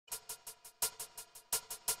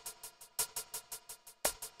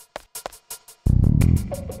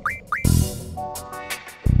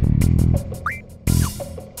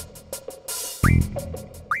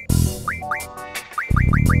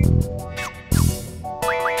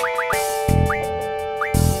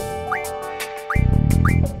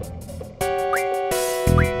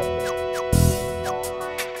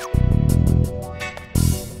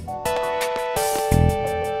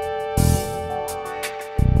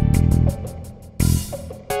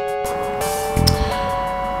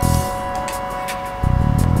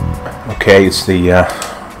Okay, it's the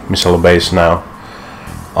missile base now.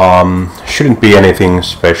 Shouldn't be anything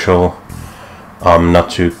special. I'm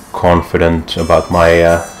not too confident about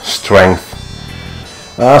my strength.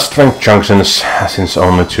 Strength junctions, since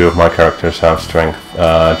only 2 of my characters have strength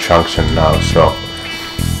junction now, so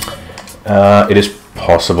it is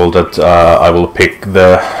possible that I will pick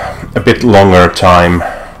a bit longer time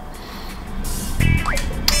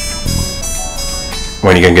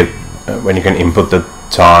when you can input the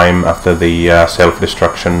time after the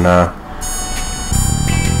self-destruction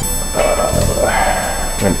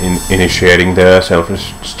when initiating the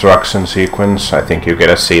self-destruction sequence. I think you get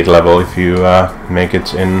a seed level if you make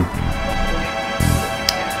it in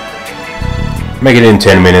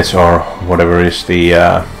 10 minutes or whatever is the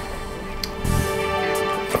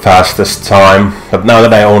fastest time. But now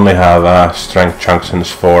that I only have strength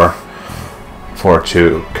junctions for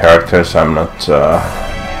 2 characters, I'm not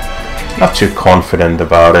too confident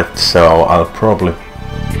about it, so I'll probably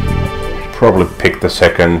pick the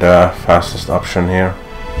second fastest option here.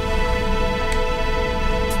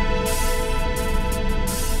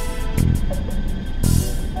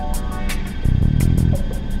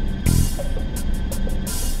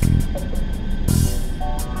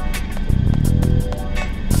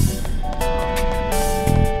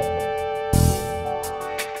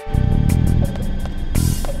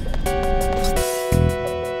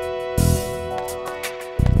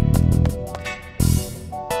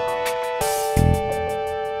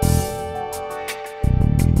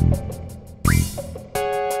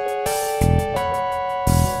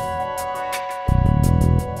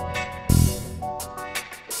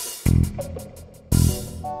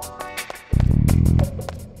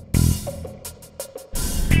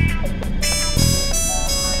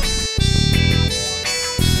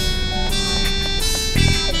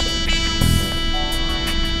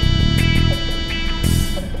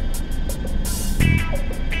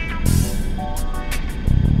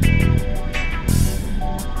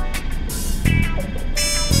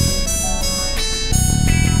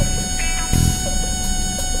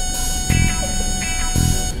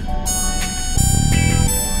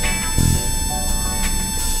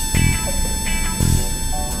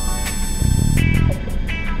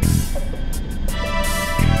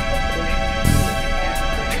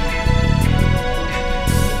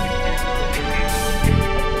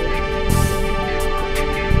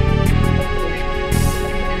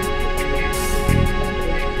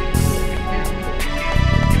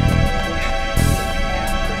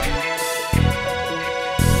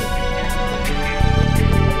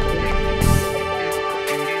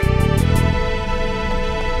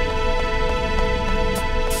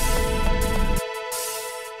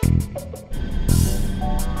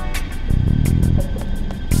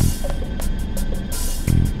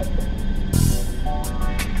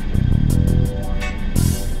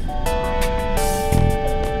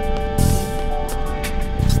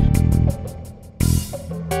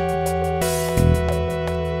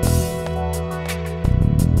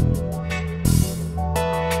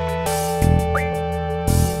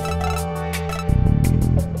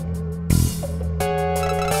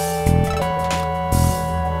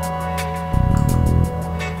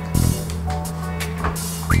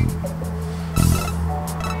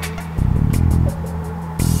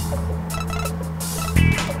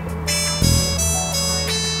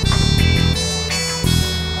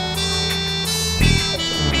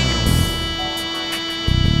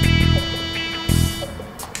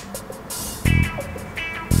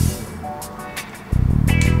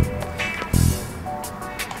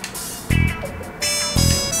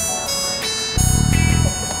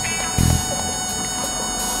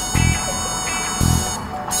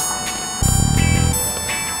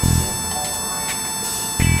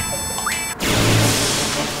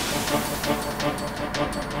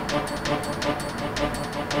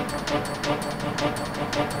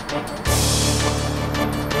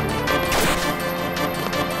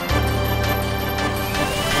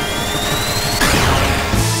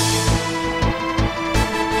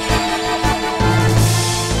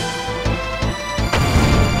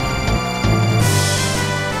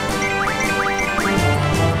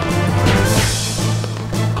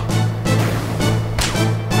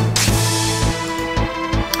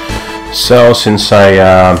 So since I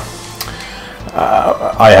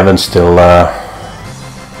haven't still I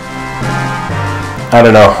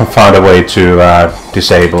don't know, found a way to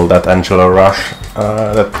disable that Angelo rush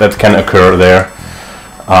that can occur there,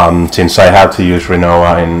 since I had to use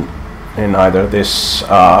Renoa in either this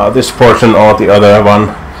this portion or the other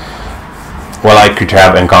one. Well, I could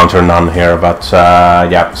have encounter none here, but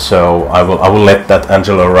yeah, so I will let that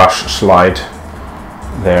Angelo rush slide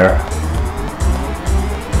there.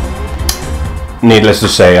 needless to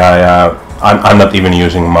say, I'm not even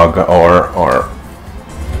using mug or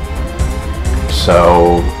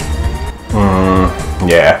so.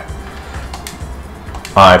 Yeah,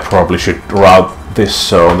 I probably should route this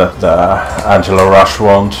so that Angela Rush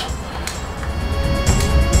won't.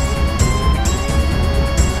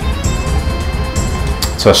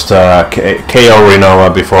 Just KO Rinoa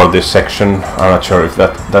before this section. I'm not sure if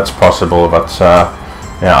that's possible, but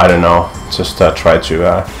yeah, I don't know. Just try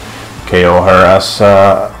to KO her as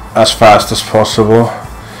fast as possible.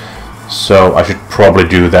 So I should probably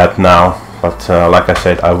do that now. But like I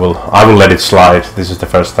said, I will let it slide. This is the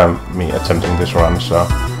first time me attempting this run, so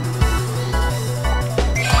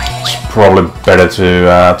it's probably better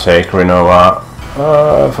to take Rinoa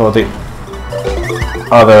for the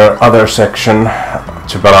other section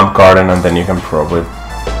to Balamp Garden, and then you can probably,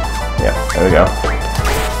 yeah, there we go.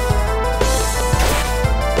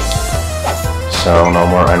 So no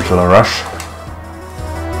more Angela Rush.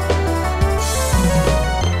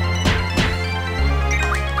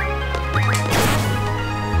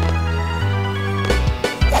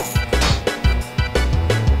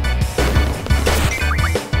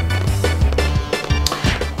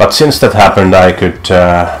 But since that happened, I could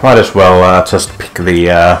might as well just pick the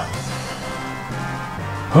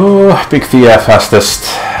fastest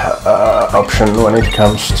option when it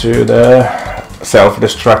comes to the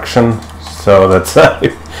self-destruction, so that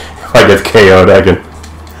if I get KO'd,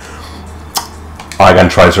 I can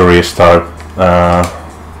try to restart.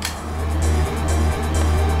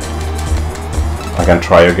 I can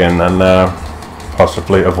try again and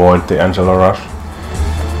possibly avoid the Angela Rush.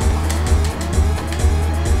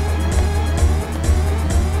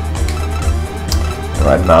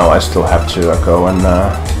 Right now I still have to go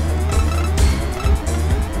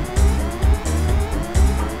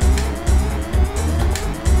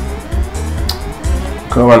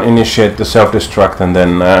and initiate the self-destruct, and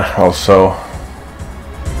then also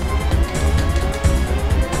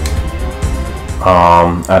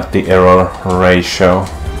add the error ratio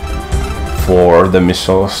for the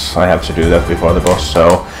missiles. I have to do that before the boss,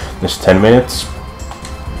 so this 10 minutes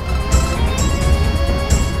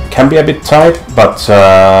can be a bit tight, but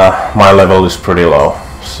my level is pretty low,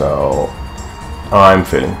 so I'm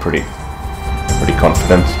feeling pretty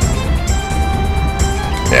confident.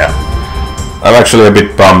 Yeah, I'm actually a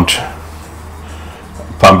bit pumped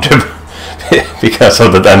because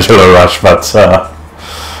of the Angela Rush, but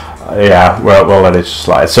yeah, we'll let it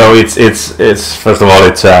slide. So it's first of all,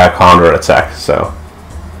 it's a counter attack, so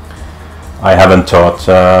I haven't taught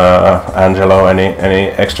Angelo any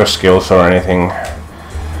extra skills or anything.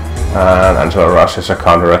 And Angela Rush is a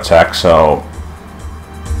counter attack, so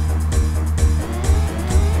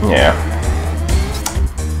yeah,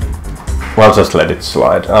 well, just let it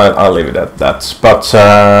slide. I'll leave it at that. But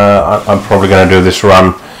I'm probably gonna do this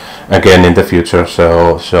run again in the future,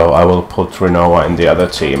 so I will put Rinoa in the other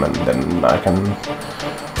team, and then I can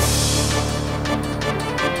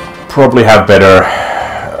probably have better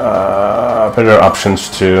options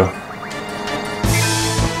to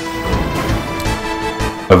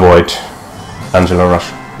avoid Angela Rush.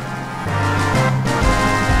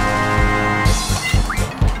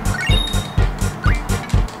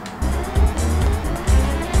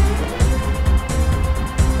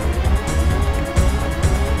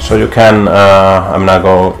 So you can, I'm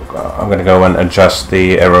gonna go and adjust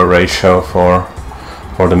the error ratio for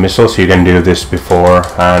the missiles. You can do this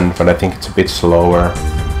beforehand, but I think it's a bit slower.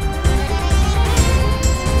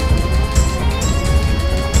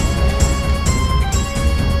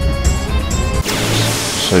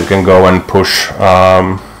 So you can go and push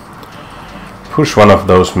one of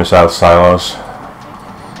those missile silos,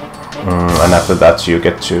 and after that you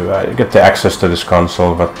get the access to this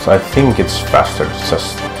console. But I think it's faster to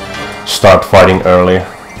just start fighting early.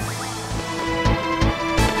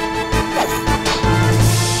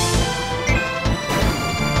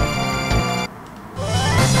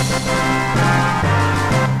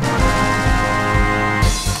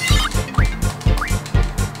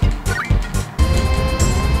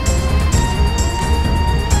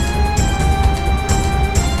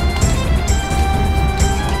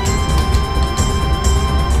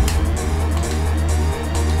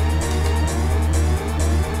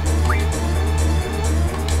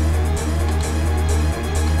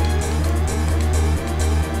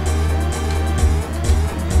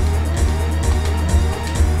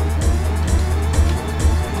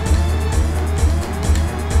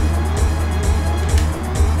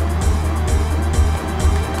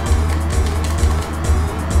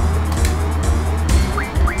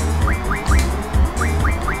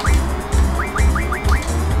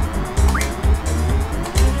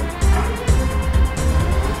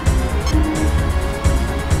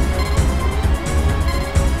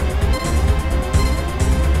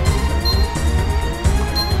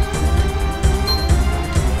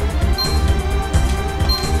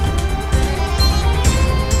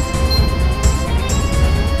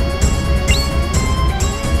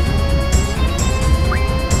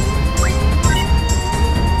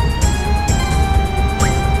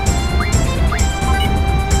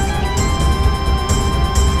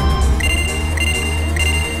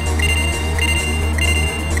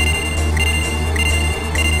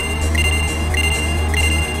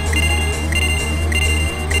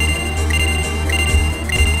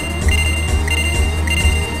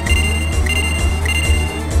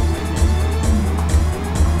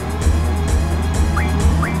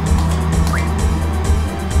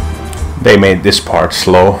 They made this part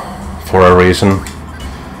slow for a reason,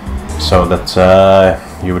 so that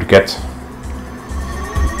you would get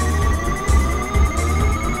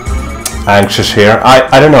anxious here.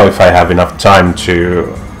 I don't know if I have enough time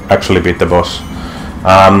to actually beat the boss,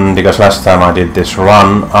 because last time I did this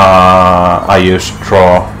run I used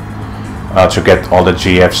draw to get all the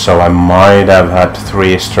GFs, so I might have had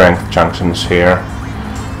 3 strength junctions here,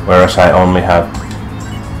 whereas I only have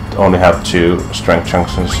 2 strength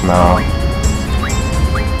junctions now.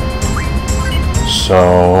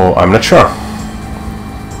 So I'm not sure.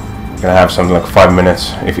 I'm gonna have something like 5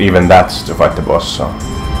 minutes, if even that, to fight the boss. So.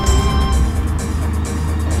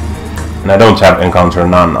 And I don't have encounter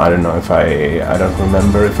none. I don't know if I don't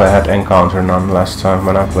remember if I had encounter none last time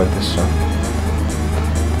when I played this. So.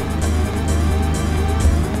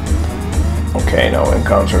 Okay, no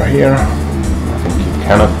encounter here. I think you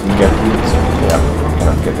cannot get you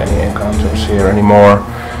cannot get any encounters here anymore.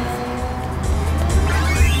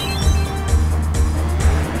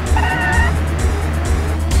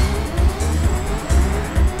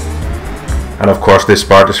 And of course this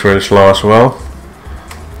part is really slow as well.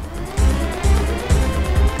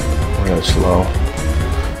 Really slow.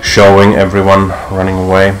 Showing everyone running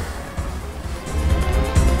away.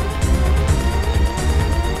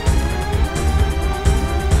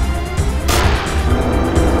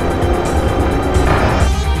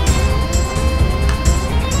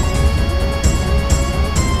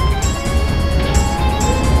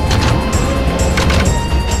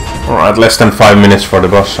 Alright, less than 5 minutes for the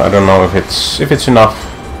boss. I don't know if it's enough.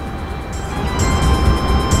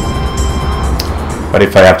 But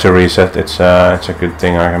if I have to reset, it's a good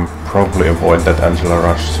thing. I can probably avoid that Angela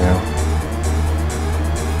rush too.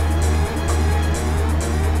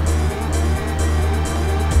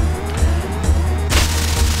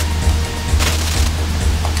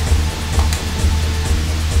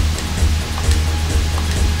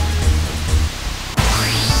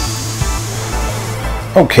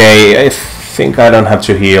 Okay, I think I don't have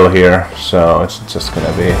to heal here, so it's just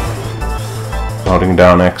gonna be holding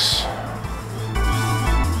down X.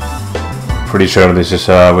 Pretty sure this is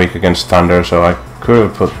weak against Thunder, so I could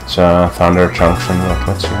have put Thunder Junction, but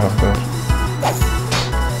let's see how it goes.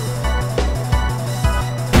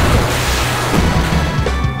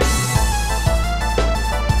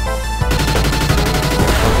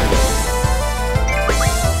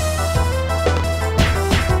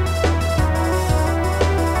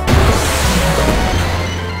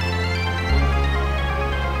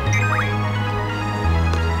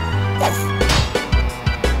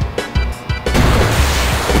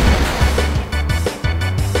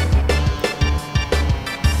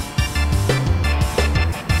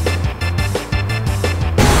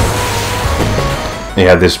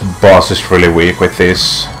 Yeah, this boss is really weak with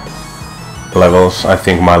these levels. I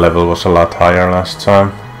think my level was a lot higher last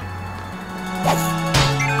time.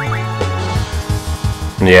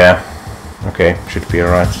 Yeah, okay, should be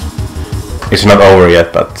alright. It's not over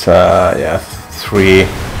yet, but yeah, 3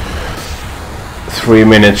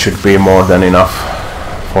 minutes should be more than enough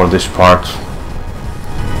for this part.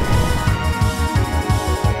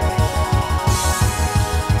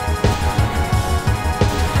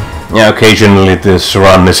 Yeah, occasionally this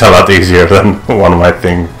run is a lot easier than one might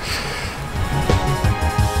think.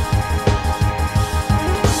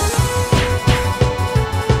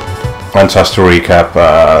 And just to recap,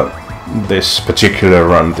 this particular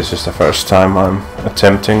run, this is the first time I'm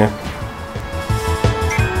attempting it.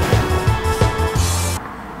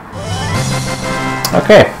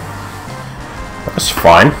 Okay, that's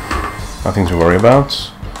fine, nothing to worry about.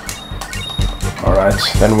 Alright,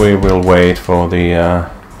 then we will wait for the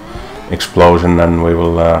explosion, and we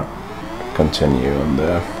will continue on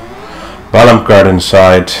the Balam Garden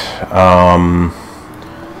side.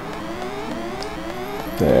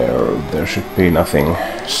 There should be nothing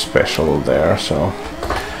special there, so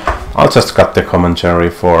I'll just cut the commentary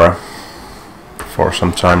for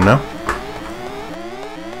some time now.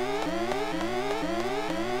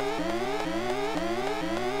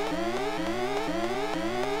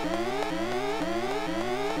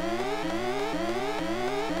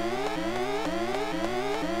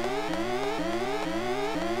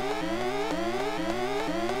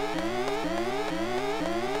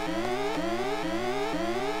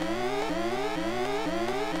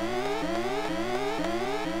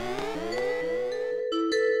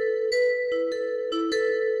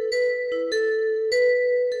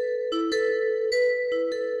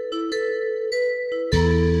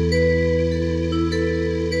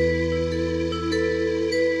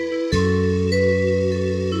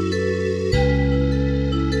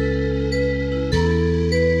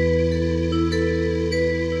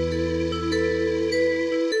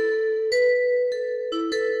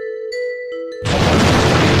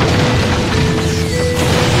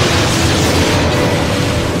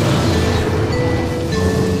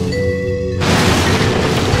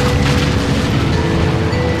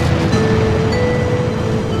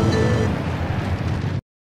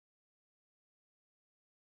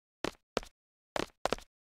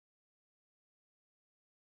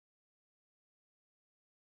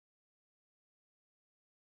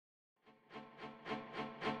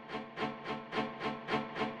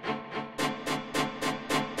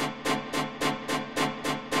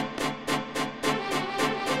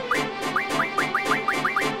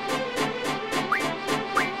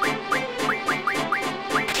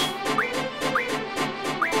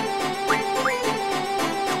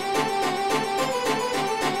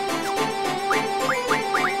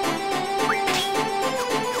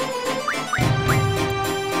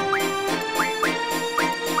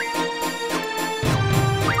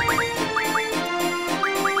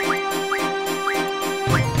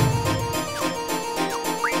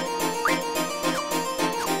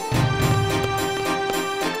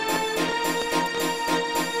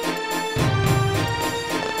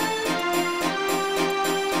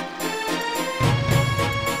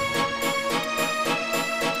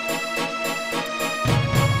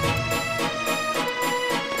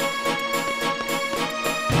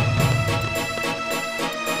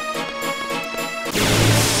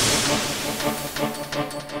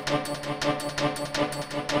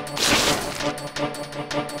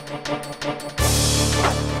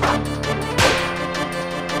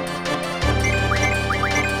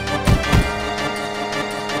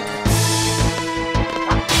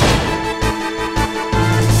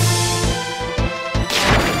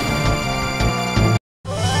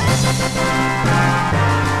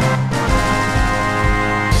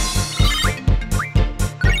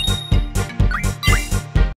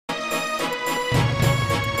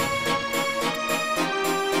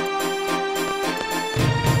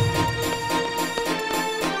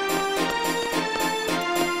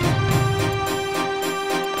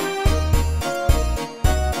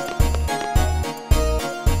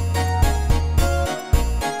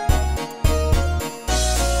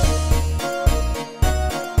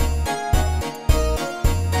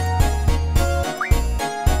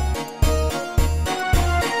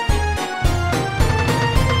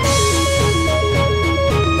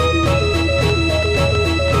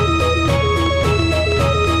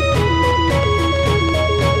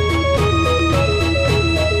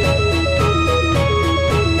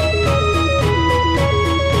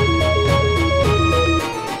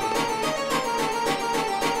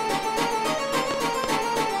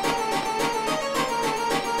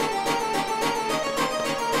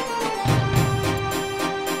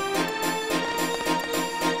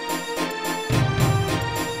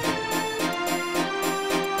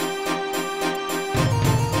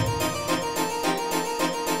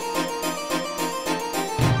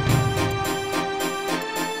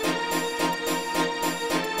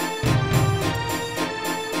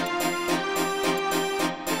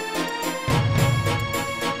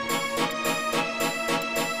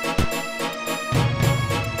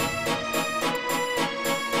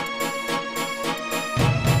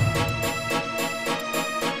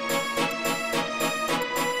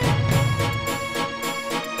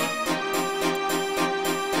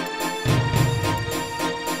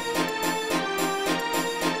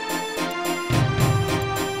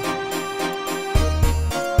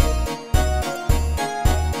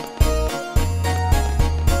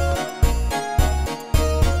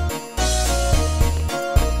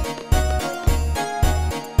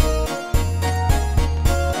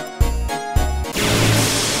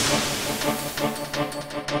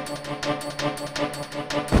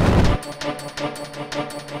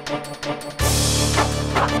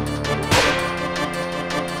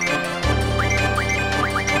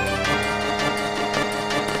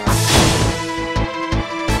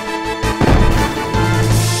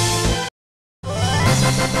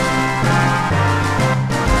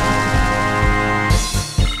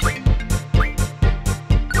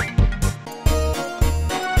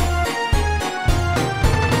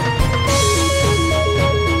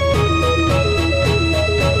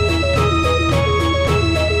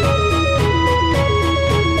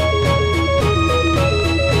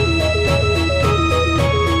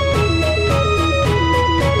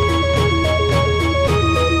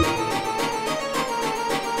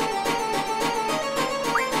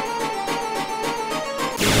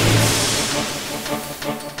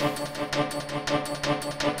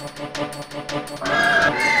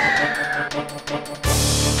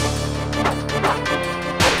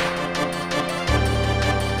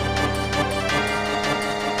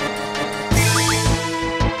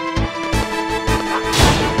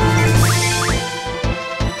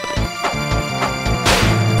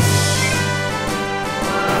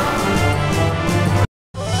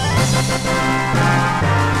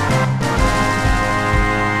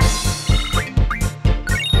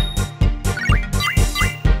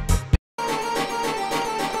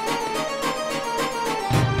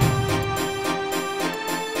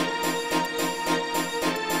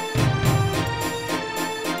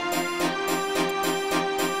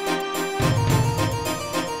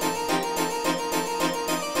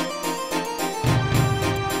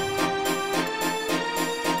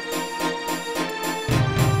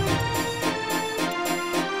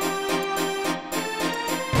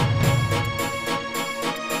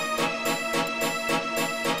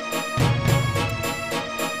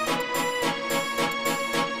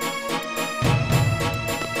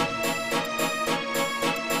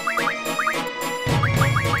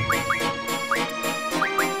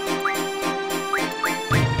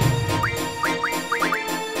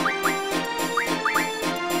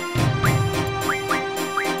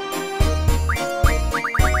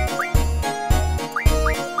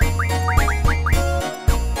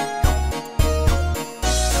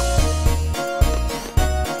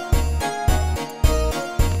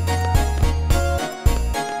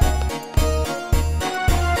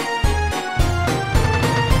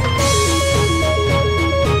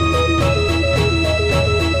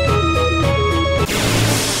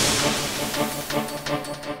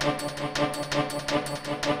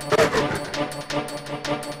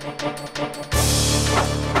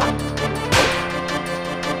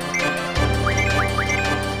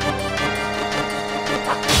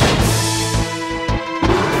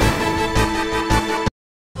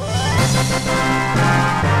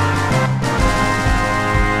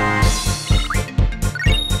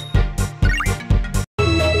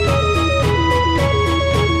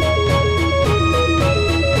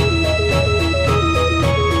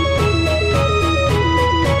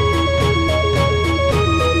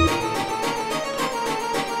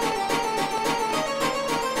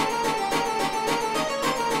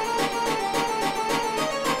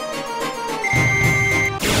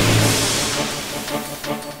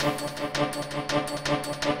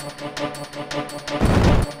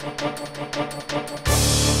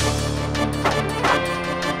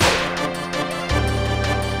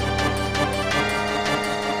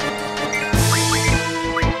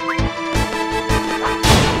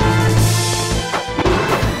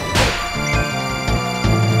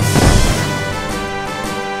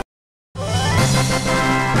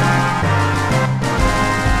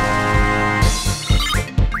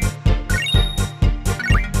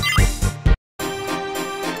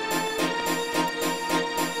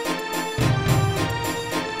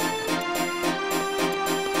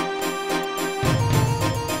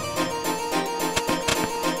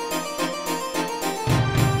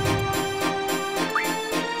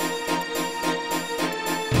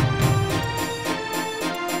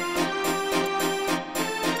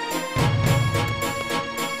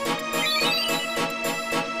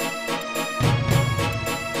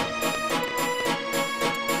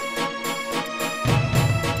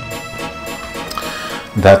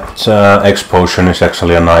 That X potion is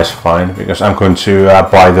actually a nice find, because I'm going to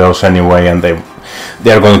buy those anyway, and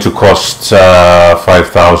they're going to cost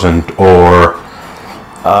 5,000 or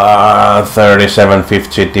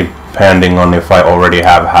 3750, depending on if I already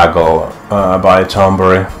have Haggle by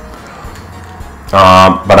Tombury.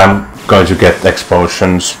 But I'm going to get X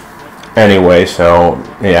potions anyway, so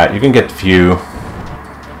yeah, you can get few.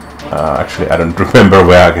 Actually, I don't remember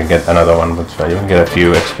where I can get another one, but you can get a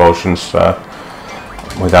few X potions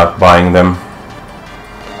without buying them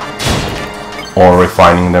or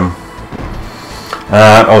refining them.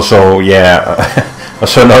 Also, yeah,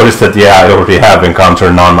 also noticed that, yeah, I already have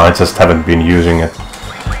Encounter None, I just haven't been using it.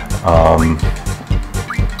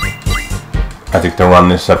 I think the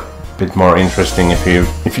run is a bit more interesting if you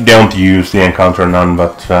don't use the Encounter None,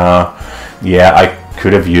 but yeah, I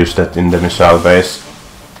could have used that in the missile base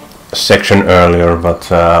section earlier,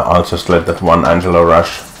 but I'll just let that one Angelo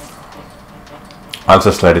rush. I'll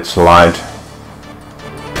just let it slide.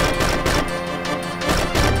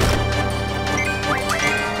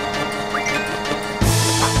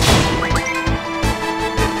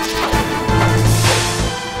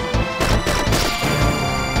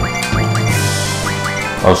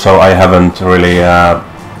 Also, I haven't really...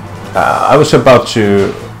 I was about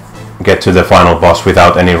to get to the final boss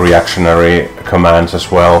without any reactionary commands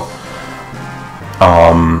as well.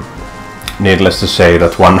 Needless to say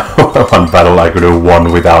that one battle I could have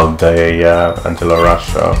won without the Antilla Rush,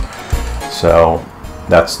 so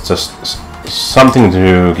that's just something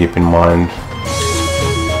to keep in mind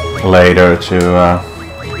later, to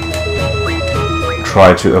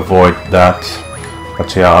try to avoid that.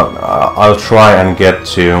 But yeah, I'll try and get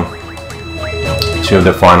to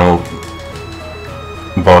the final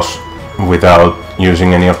boss without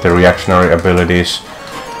using any of the reactionary abilities.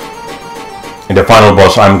 In the final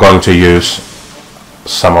boss I'm going to use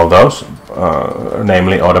some of those,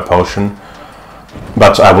 namely Order Potion,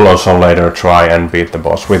 but I will also later try and beat the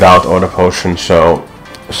boss without Order Potion, so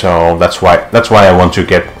that's why I want to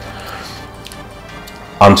get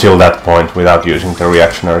until that point without using the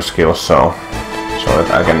reactionary skills, so that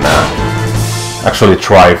I can actually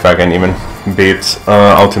try if I can even beat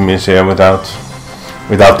Ultimisia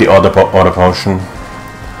without the Order Potion.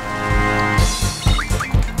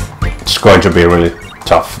 It's going to be really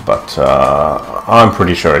tough, but I'm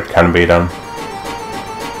pretty sure it can be done.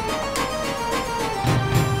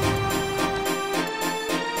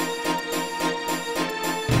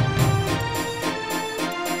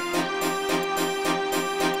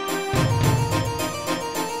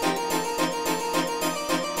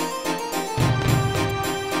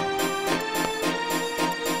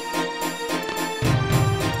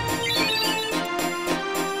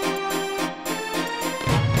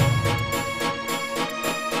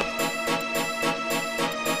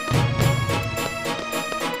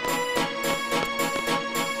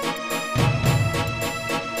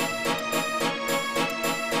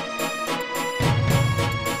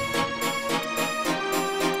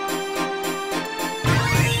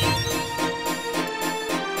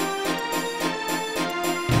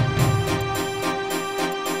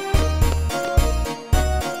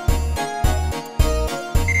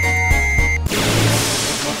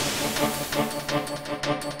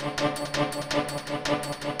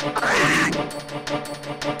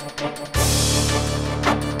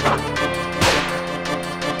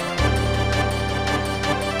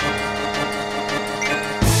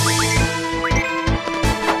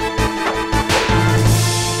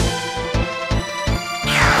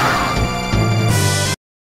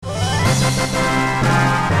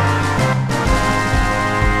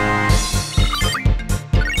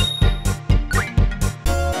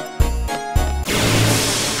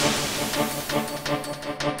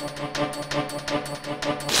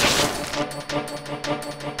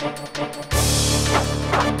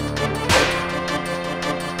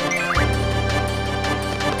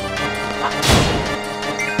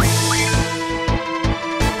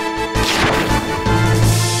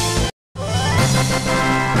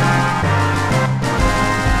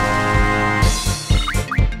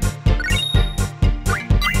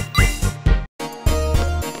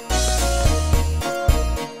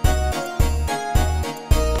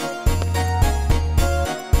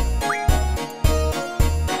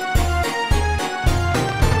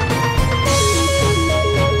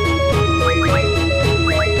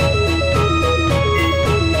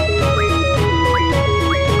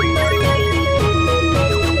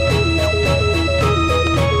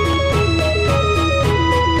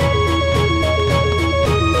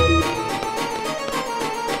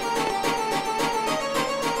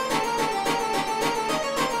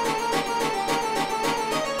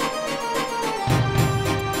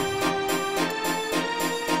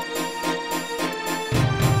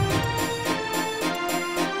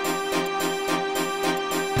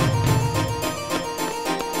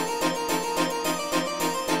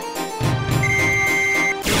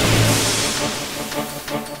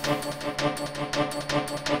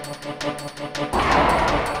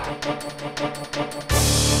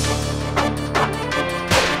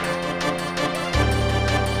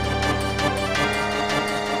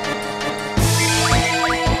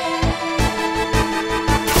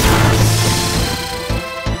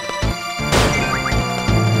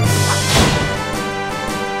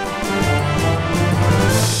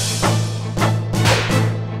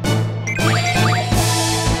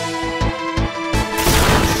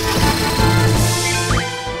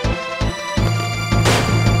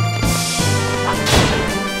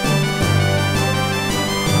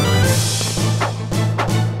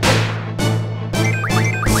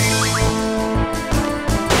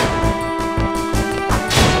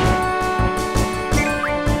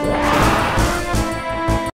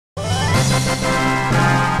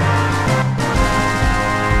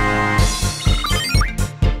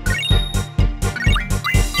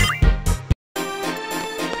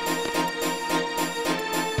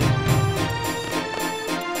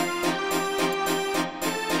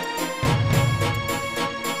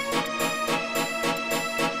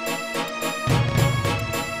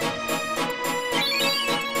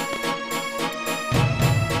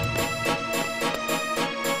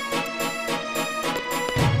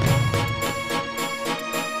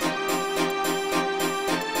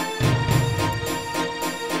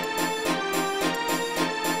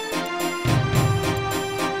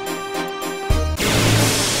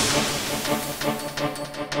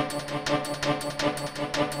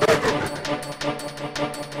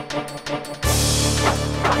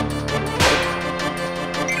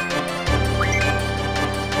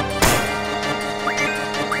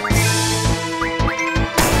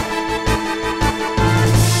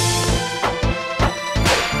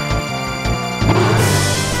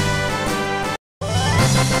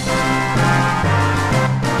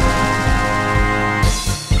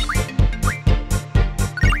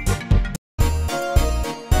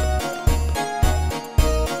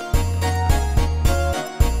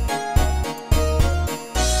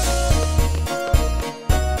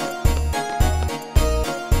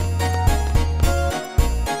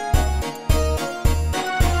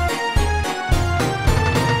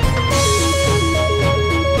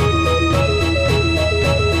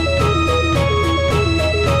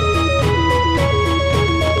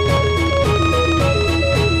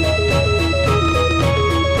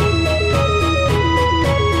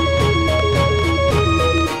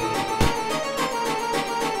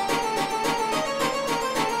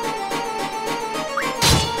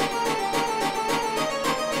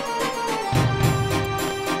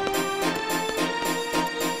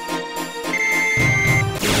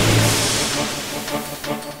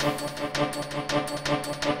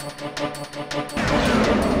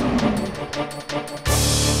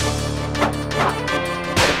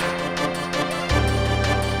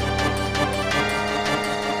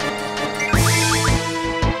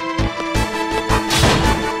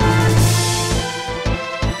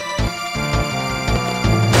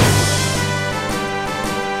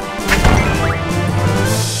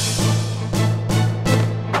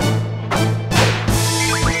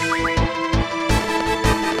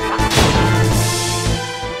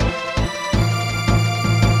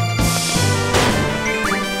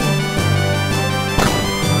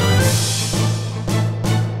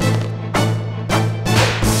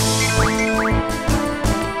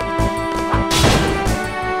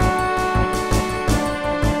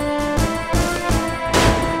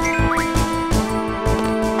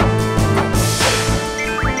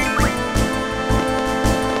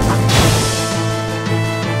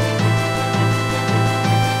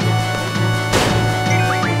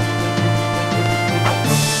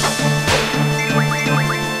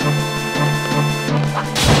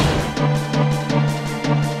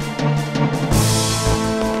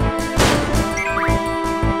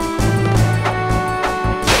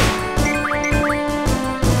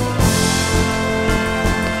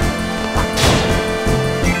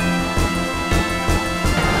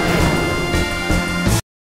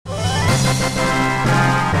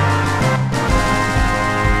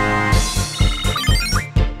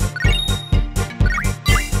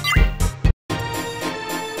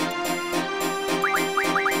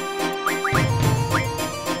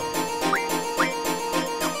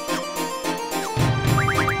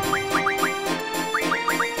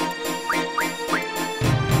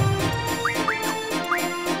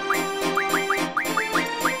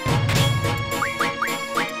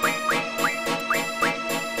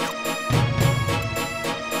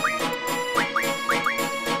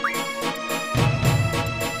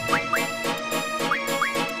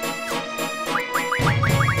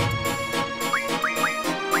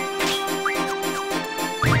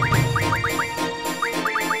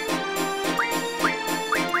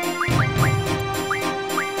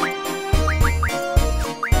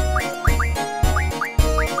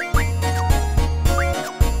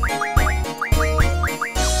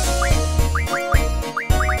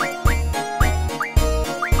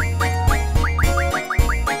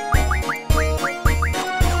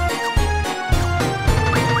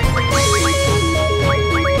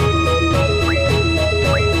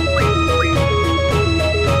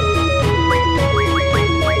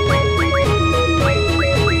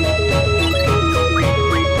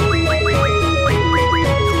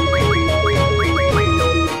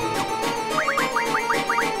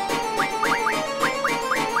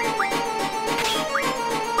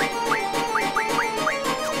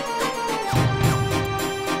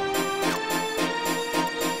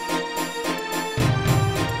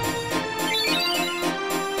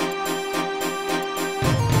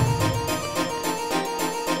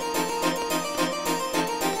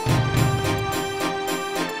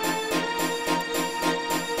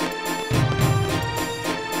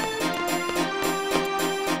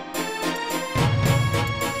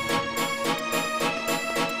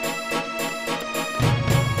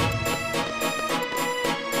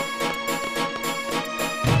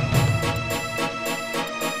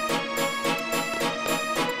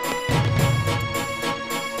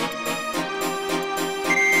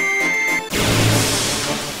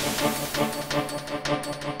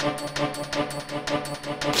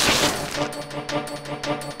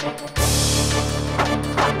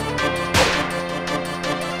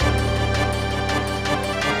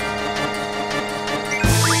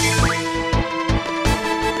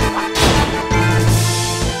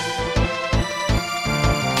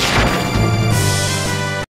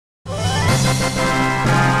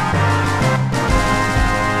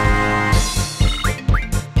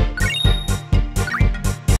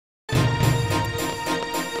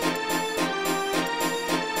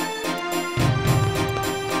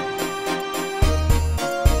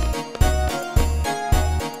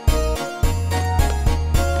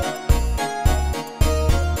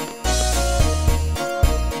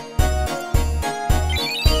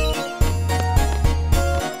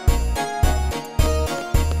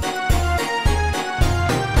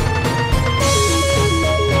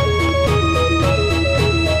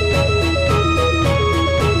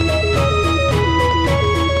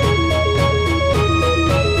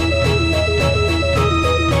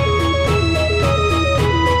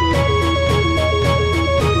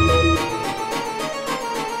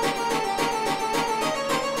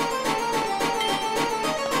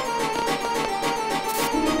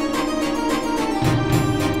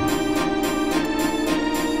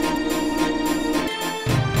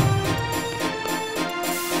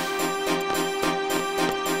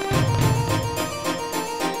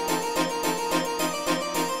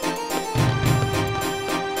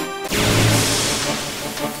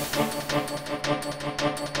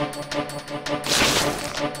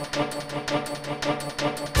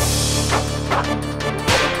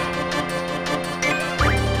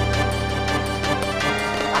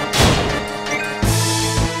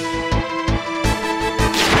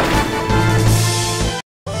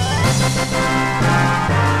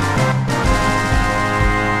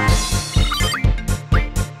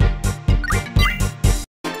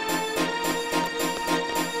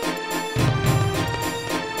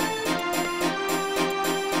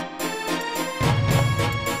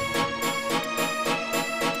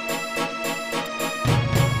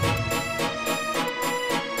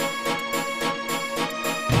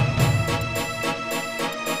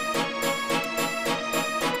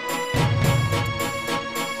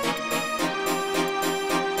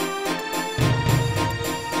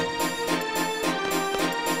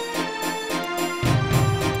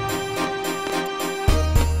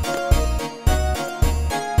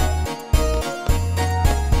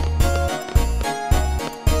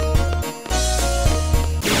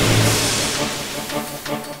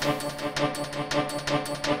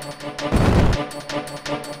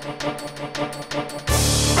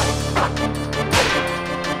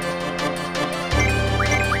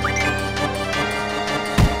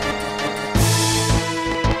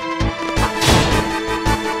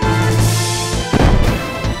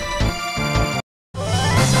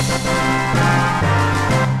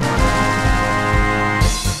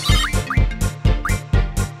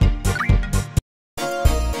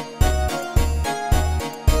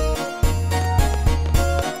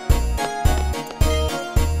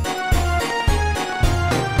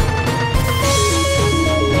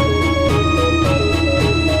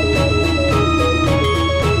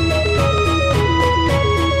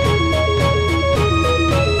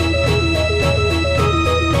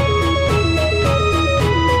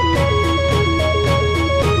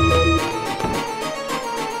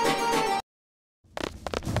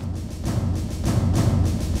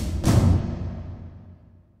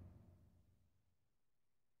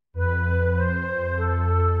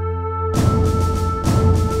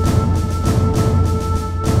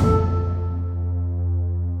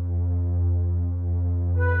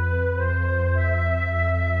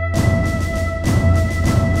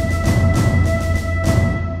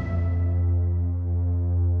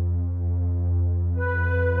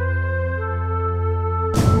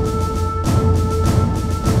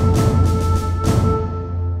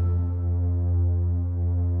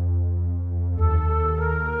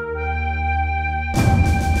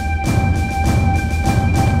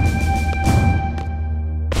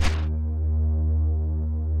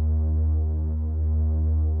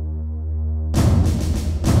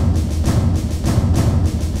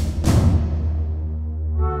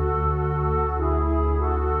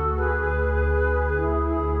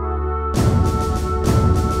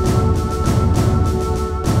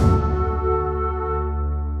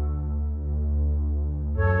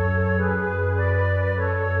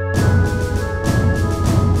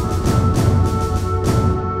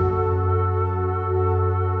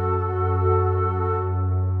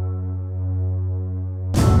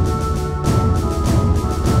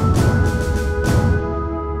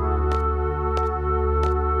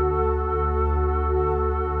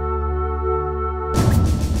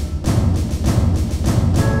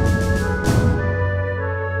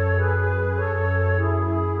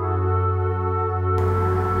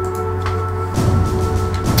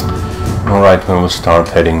 Alright, we will start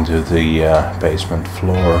heading to the basement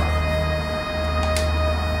floor.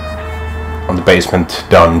 On the basement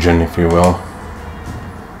dungeon, if you will.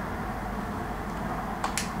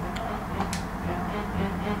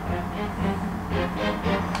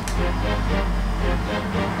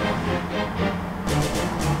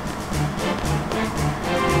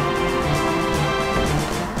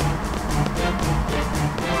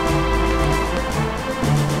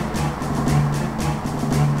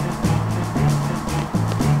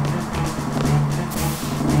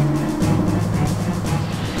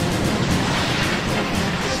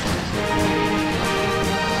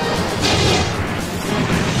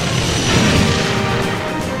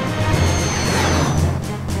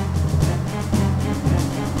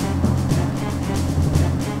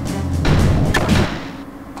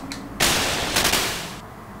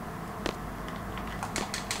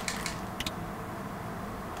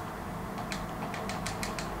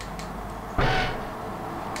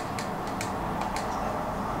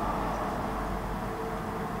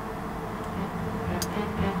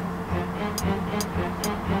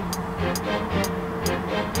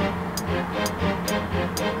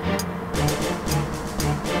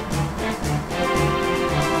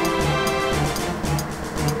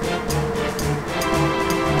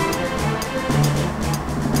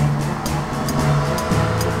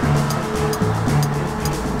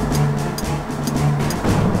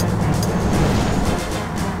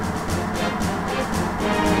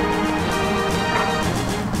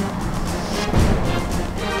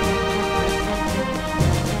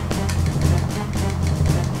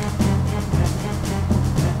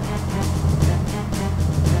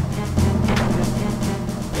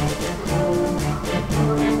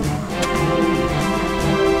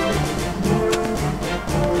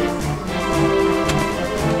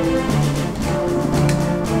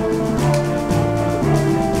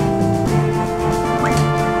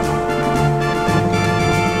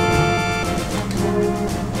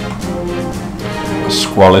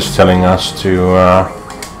 Squall is telling us to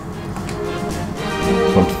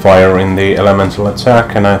put fire in the elemental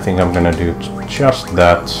attack, and I think I'm gonna do just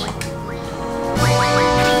that.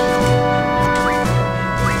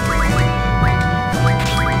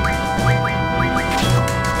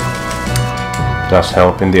 Does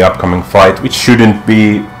help in the upcoming fight, which shouldn't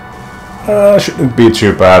be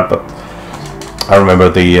too bad, but I remember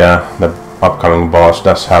the upcoming boss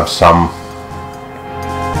does have some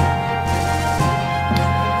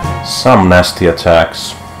nasty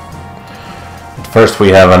attacks. First we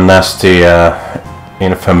have a nasty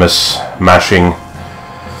infamous button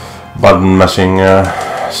mashing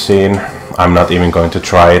scene. I'm not even going to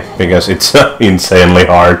try it because it's insanely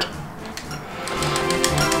hard.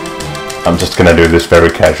 I'm just gonna do this very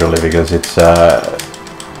casually because it's I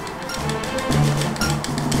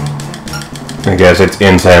guess it's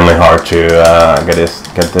insanely hard to get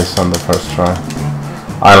this on the first try.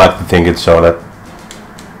 I like to think it's so that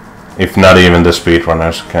if not even the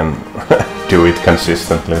speedrunners can do it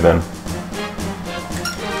consistently, then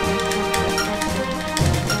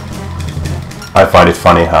I find it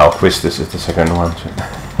funny how Quistis is the second one.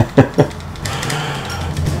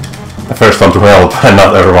 The first one to help, and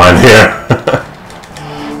not everyone here.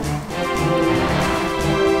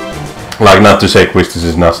 Like, not to say Quistis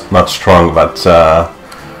is not strong, but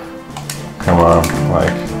come on,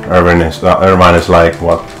 like Irvine is like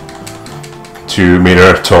what,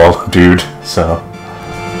 2-meter tall dude, so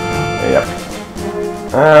yep.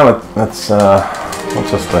 Let's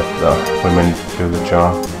just let the women do the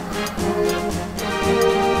job.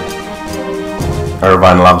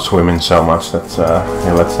 Irvine loves women so much that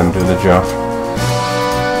he lets them do the job.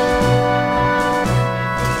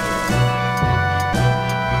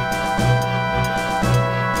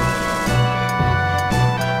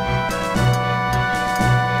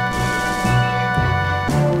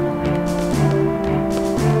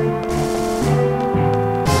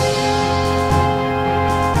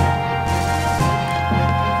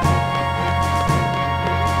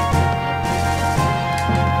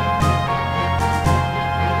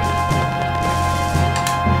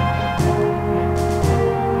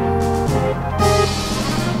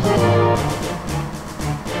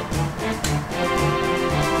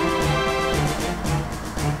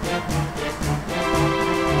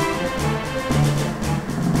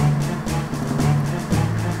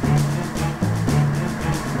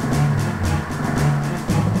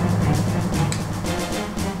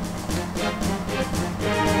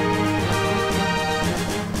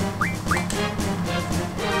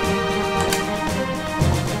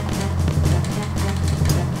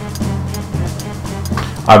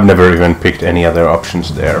 I've never even picked any other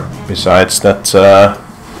options there besides that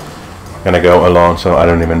gonna go alone, so I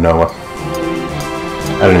don't even know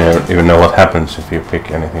what happens if you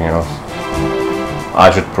pick anything else.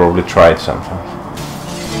 I should probably try it sometime.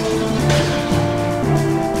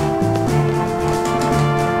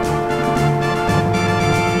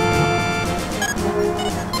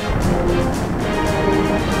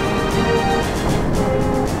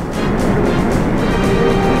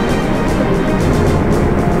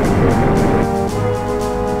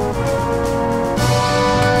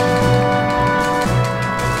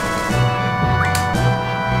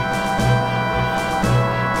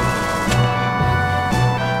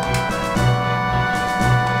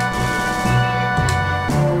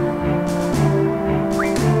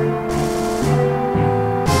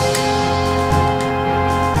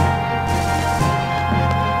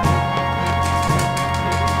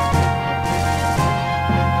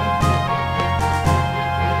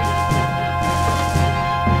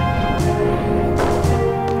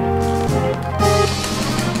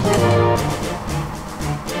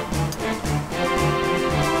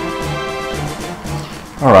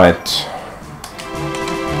 Alright,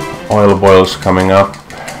 oil boils coming up.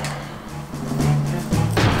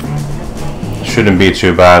 Shouldn't be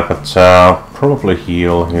too bad, but probably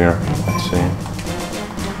heal here. Let's see.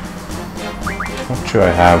 What do I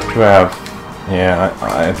have? Do I have... Yeah,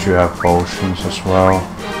 I do have potions as well.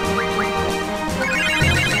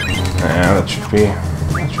 Yeah, that should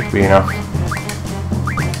be enough.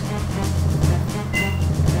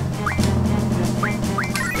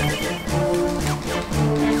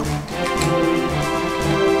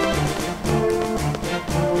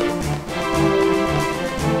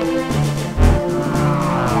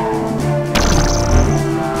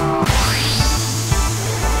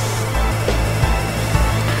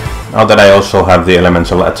 Now that I also have the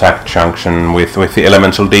elemental attack junction with the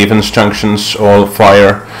elemental defense junctions, all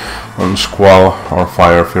fire on Squall or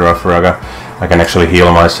fire Firafraga, I can actually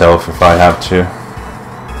heal myself if I have to.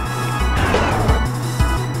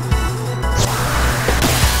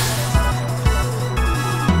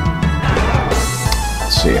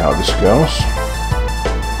 Let's see how this goes.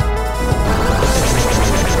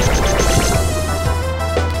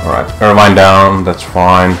 Alright, Irvine down, that's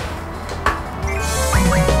fine.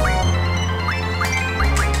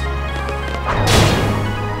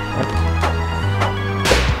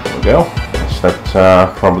 Go. That's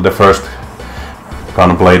probably the first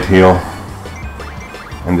Gunblade heal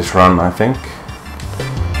in this run, I think.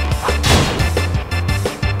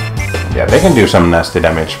 Yeah, they can do some nasty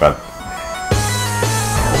damage, but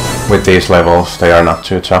with these levels they are not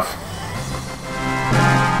too tough.